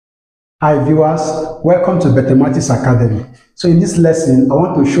Hi viewers, welcome to Bethelmatics Academy. So in this lesson, I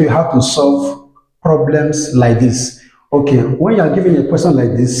want to show you how to solve problems like this. Okay, when you are given a question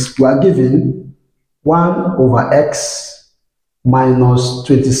like this, you are given 1 over x minus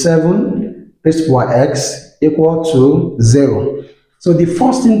 27 raised to power x equal to 0. So the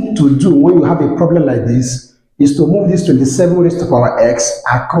first thing to do when you have a problem like this is to move this 27 raised to power x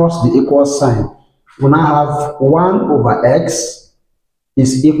across the equal sign. We now have 1 over x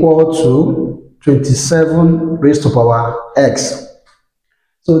is equal to 27 raised to power x.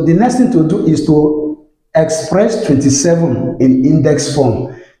 So the next thing to do is to express 27 in index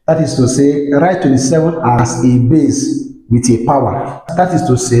form. That is to say, write 27 as a base with a power. That is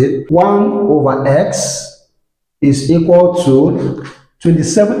to say, 1 over x is equal to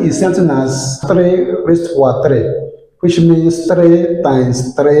 27 is something as 3 raised to power 3, which means 3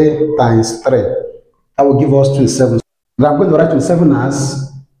 times 3 times 3. That will give us 27. I'm going to write 27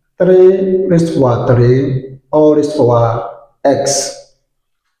 as 3 raised to power 3 all raised to power x.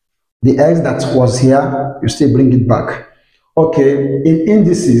 The x that was here, you still bring it back. Okay, in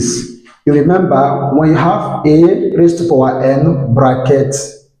indices, you remember when you have a raised to power n bracket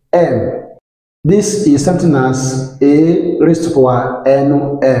m, this is something as a raised to power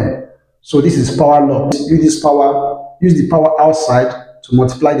n m. So this is power law. Use the power outside to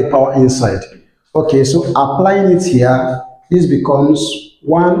multiply the power inside. Okay, so applying it here, this becomes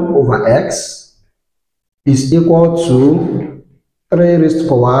 1 over x is equal to 3 raised to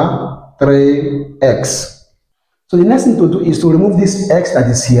power 3x. So the next thing to do is to remove this x that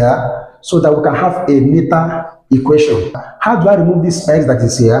is here so that we can have a neater equation. How do I remove this x that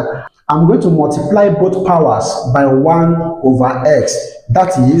is here? I'm going to multiply both powers by 1 over x.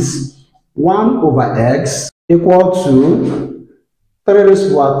 That is 1 over x equal to 3 raised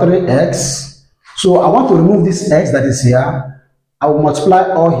to power 3x. So I want to remove this x that is here. I will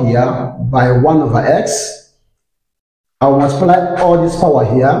multiply all here by 1 over x. I will multiply all this power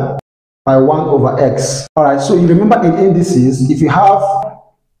here by 1 over x. Alright, so you remember in indices, if you have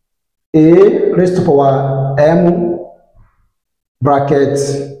a raised to power m bracket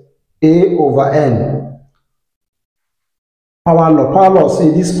a over n, power law say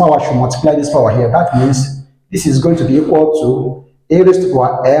this power should multiply this power here. That means this is going to be equal to a raised to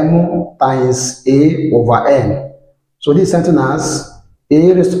power m times a over n. So this is something as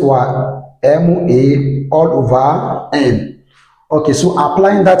a raised to power m a all over n. Okay, so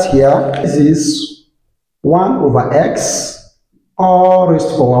applying that here, this is 1 over x all raised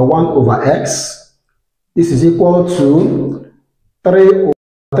to power 1 over x. This is equal to 3 over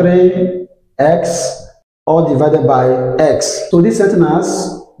 3x all divided by x. So this is something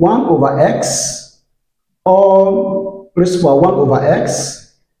as 1 over x all raised to power 1 over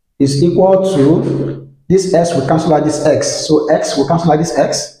x is equal to this x will cancel out this x. So x will cancel out this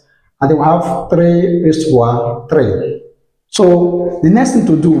x, and then we have 3 raised to power 3. So the next thing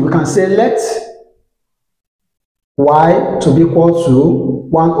to do, we can say let y to be equal to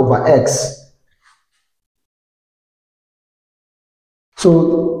 1 over x.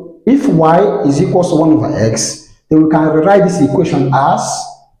 So if y is equal to 1 over x, then we can rewrite this equation as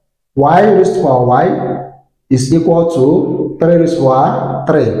y raised to power y is equal to 3 raised to power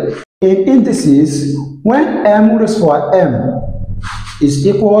 3. In indices, when m raised to power m is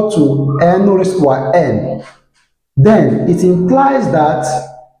equal to n raised to power n, then it implies that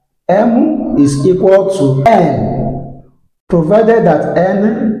m is equal to n, provided that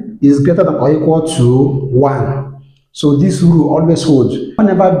n is greater than or equal to 1. So this rule always holds.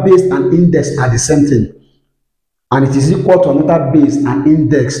 Whenever base and index are the same thing, and it is equal to another base and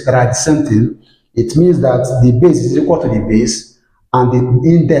index that are the same thing, it means that the base is equal to the base and the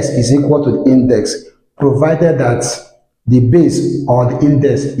index is equal to the index, provided that the base or the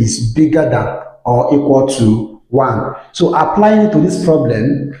index is bigger than or equal to 1. So applying it to this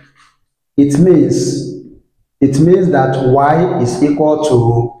problem, it means that y is equal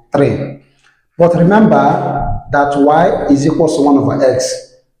to 3. But remember that y is equal to 1 over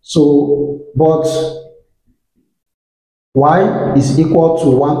x. So, but y is equal to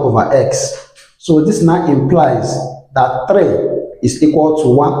 1 over x. So this now implies that 3 is equal to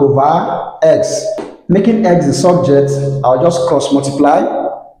 1 over x. Making x the subject, I'll just cross multiply.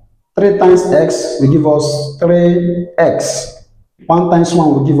 3 times x will give us 3x. 1 times 1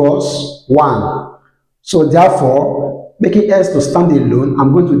 will give us 1. So therefore, making x to stand alone,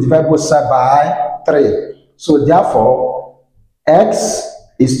 I'm going to divide both sides by 3. So therefore, x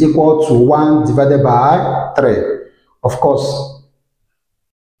is equal to 1 divided by 3. Of course,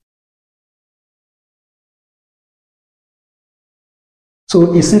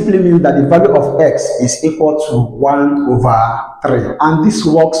 So it simply means that the value of x is equal to 1 over 3. And this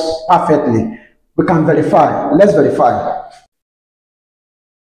works perfectly. We can verify. Let's verify.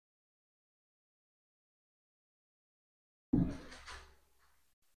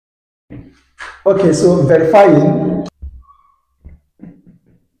 Okay, so verifying.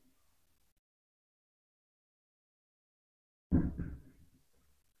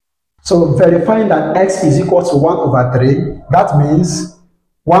 So verifying that x is equal to 1 over 3, that means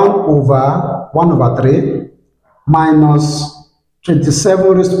 1 over 3 minus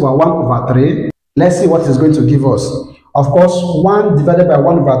 27 raised to the power 1 over 3. Let's see what it's going to give us. Of course, 1 divided by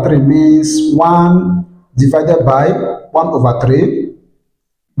 1 over 3 means 1 divided by 1 over 3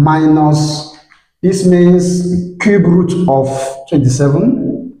 minus, this means cube root of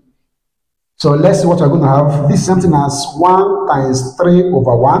 27. So let's see what we're going to have. This is something as 1 times 3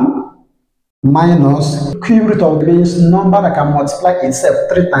 over 1 minus cube root of means number that can multiply itself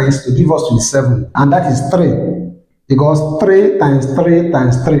 3 times to give us 27, and that is 3, because 3 times 3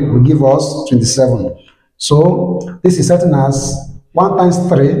 times 3 will give us 27. So this is certain as 1 times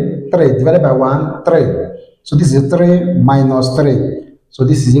 3, 3 divided by 1, 3. So this is 3 minus 3. So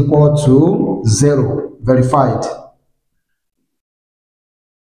this is equal to 0. Verified.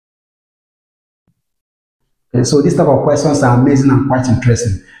 Okay, so this type of questions are amazing and quite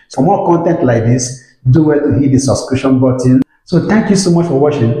interesting. For more content like this, do well to hit the subscription button. So thank you so much for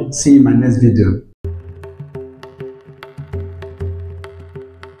watching. See you in my next video.